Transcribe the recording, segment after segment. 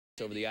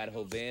over the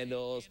Idaho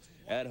Vandals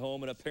at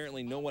home, and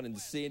apparently no one in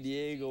San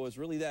Diego is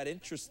really that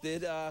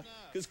interested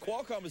because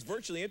Qualcomm is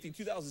virtually empty.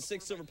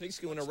 2006 Silver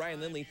Pigskin winner Ryan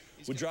Lindley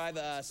would drive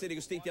San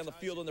Diego State down the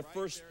field on their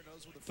first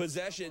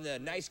possession. A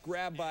nice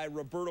grab by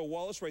Roberto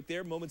Wallace right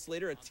there. Moments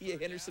later, Tia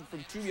Henderson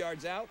from 2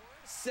 yards out.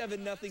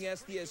 7-0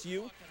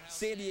 SDSU.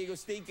 San Diego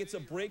State gets a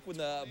break when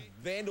the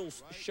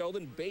Vandals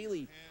Sheldon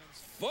Bailey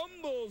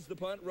fumbles the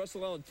punt.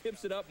 Russell Allen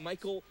tips it up.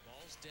 Michael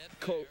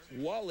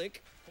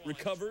Kowalik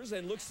recovers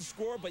and looks to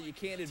score, but you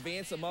can't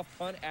advance a muff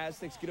punt.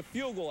 Aztecs get a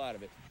field goal out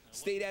of it.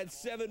 State adds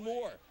 7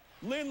 more.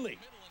 Lindley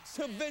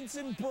to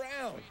Vincent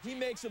Brown. He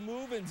makes a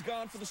move and's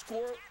gone for the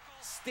score.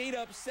 State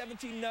up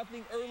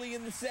 17-0 early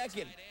in the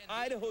second.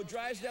 Idaho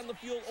drives down the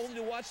field only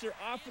to watch their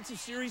offensive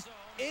series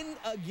end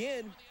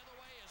again.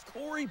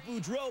 Corey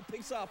Boudreau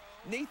picks off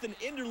Nathan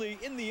Enderle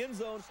in the end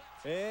zone,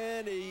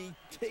 and he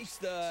takes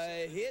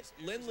the hit.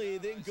 Lindley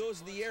then goes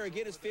to the air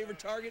again, his favorite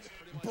target,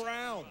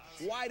 Brown,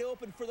 wide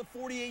open for the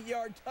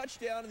 48-yard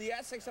touchdown, and the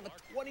Aztecs have a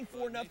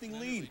 24-0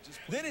 lead.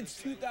 Then it's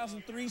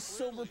 2003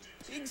 Silver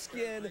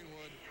Pigskin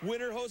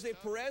winner Jose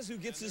Perez, who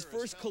gets his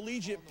first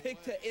collegiate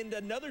pick to end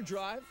another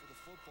drive.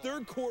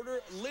 Third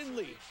quarter,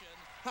 Lindley.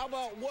 How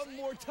about one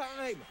more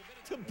time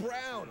to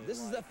Brown? This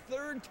is the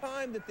third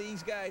time that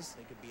these guys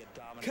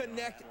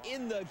connect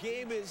in the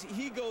game as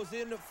he goes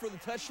in for the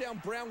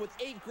touchdown. Brown with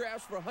 8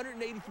 grabs for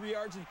 183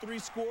 yards and 3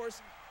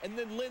 scores. And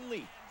then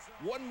Lindley,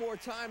 one more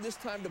time, this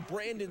time to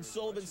Brandon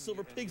Sullivan,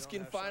 Silver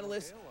Pigskin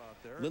finalist.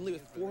 Lindley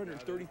with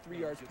 433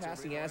 yards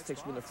passing.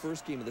 Aztecs win the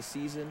first game of the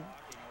season.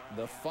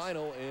 The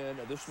final, and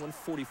this one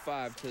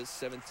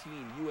 45-17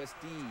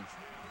 USD.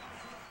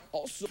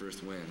 Also,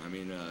 first win. I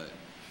mean,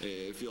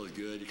 it feels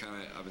good.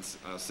 I was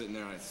sitting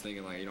there and I was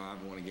thinking, like, I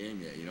haven't won a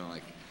game yet,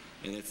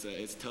 and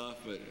it's tough,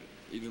 but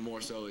even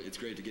more so, it's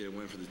great to get a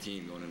win for the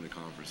team going into the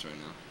conference right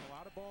now.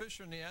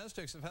 Fisher and the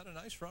Aztecs have had a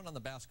nice run on the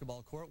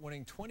basketball court,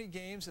 winning 20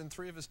 games in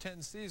 3 of his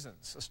 10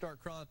 seasons. A stark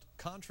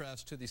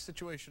contrast to the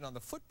situation on the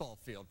football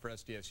field for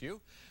SDSU.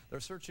 They're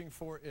searching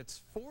for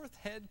its 4th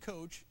head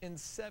coach in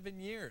 7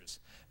 years.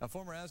 Now,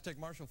 former Aztec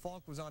Marshall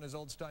Falk was on his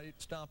old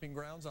stomping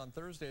grounds on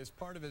Thursday as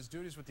part of his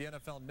duties with the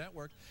NFL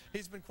Network.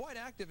 He's been quite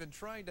active in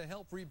trying to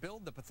help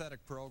rebuild the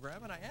pathetic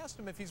program, and I asked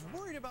him if he's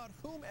worried about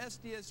whom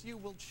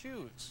SDSU will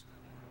choose.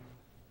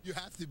 You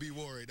have to be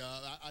worried.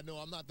 I know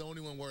I'm not the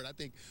only one worried. I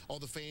think all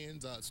the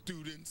fans,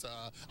 students,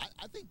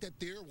 I think that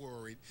they're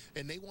worried,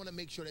 and they want to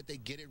make sure that they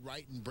get it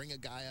right and bring a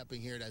guy up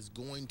in here that's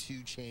going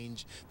to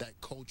change that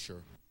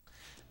culture.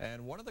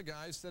 And one of the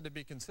guys said to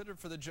be considered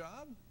for the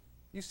job,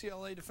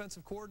 UCLA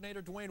defensive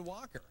coordinator Dwayne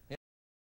Walker.